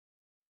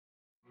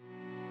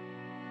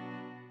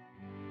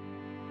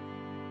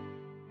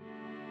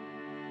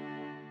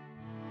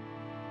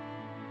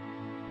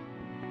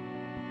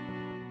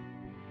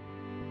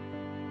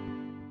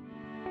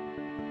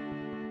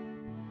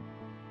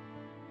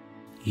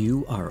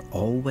You are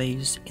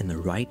always in the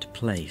right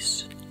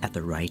place at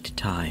the right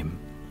time.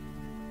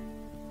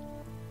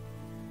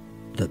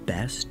 The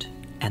best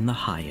and the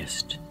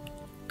highest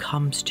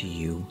comes to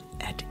you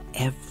at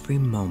every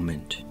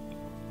moment.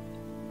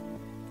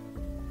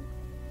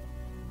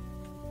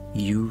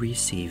 You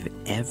receive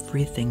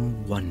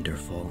everything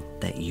wonderful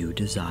that you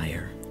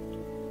desire.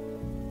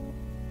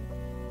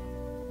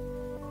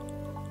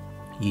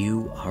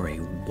 You are a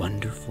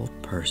wonderful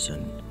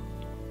person.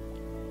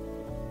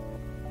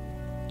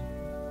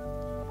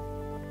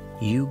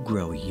 You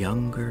grow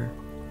younger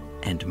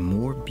and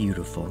more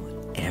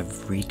beautiful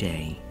every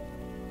day.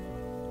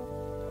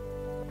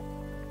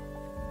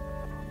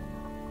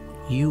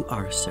 You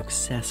are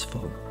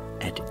successful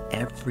at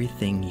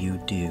everything you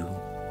do.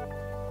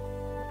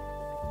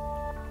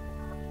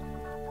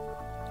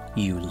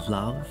 You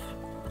love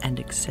and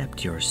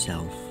accept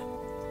yourself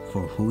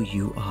for who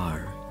you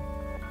are.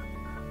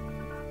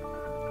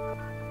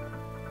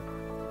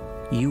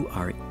 You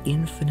are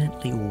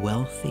infinitely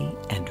wealthy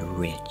and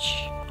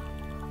rich,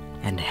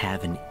 and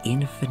have an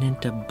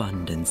infinite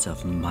abundance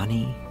of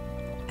money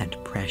and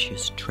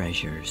precious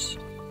treasures.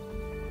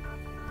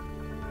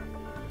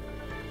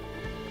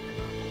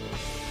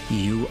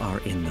 You are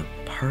in the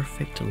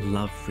perfect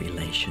love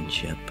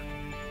relationship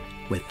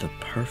with the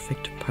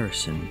perfect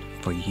person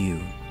for you.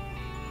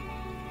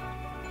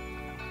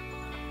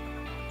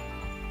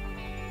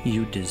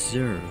 You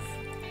deserve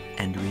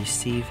and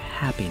receive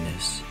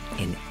happiness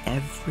in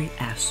every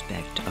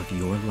aspect of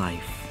your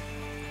life.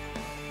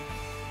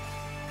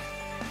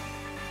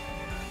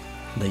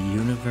 The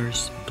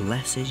universe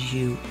blesses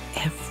you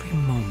every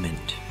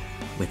moment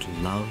with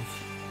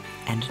love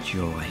and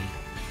joy.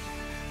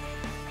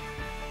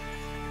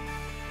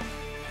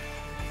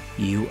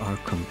 You are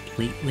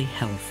completely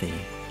healthy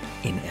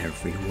in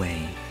every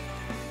way.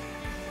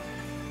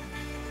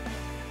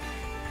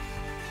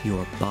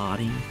 Your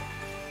body,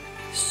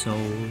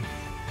 soul,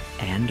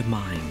 and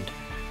mind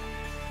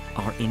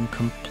are in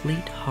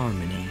complete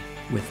harmony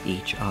with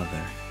each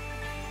other,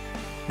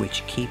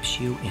 which keeps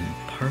you in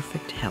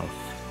perfect health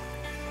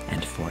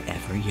and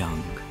forever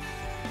young.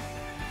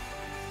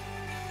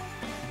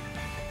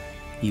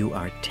 You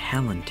are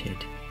talented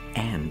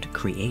and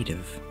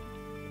creative.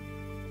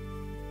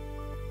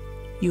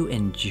 You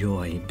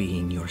enjoy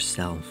being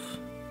yourself.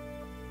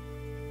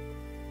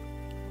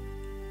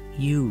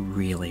 You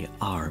really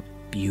are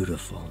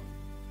beautiful.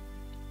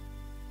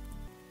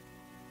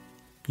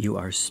 You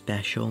are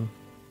special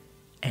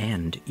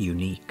and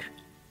unique.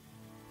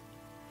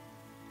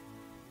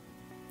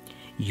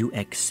 You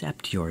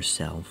accept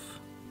yourself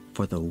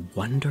for the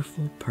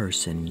wonderful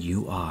person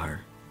you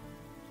are.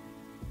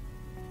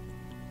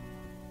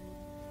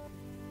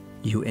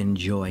 You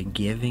enjoy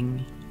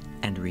giving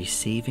and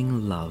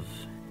receiving love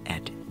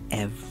at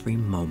every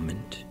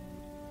moment.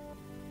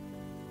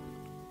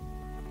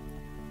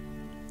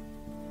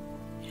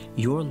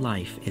 Your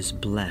life is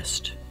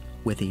blessed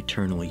with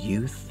eternal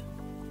youth,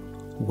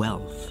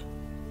 wealth,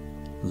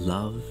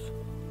 love,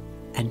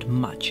 and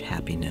much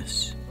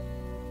happiness.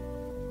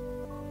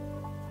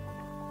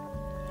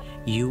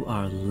 You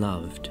are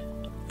loved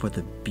for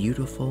the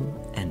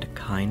beautiful and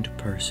kind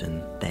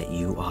person that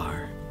you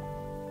are.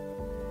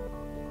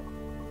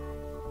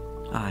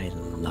 I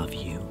love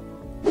you.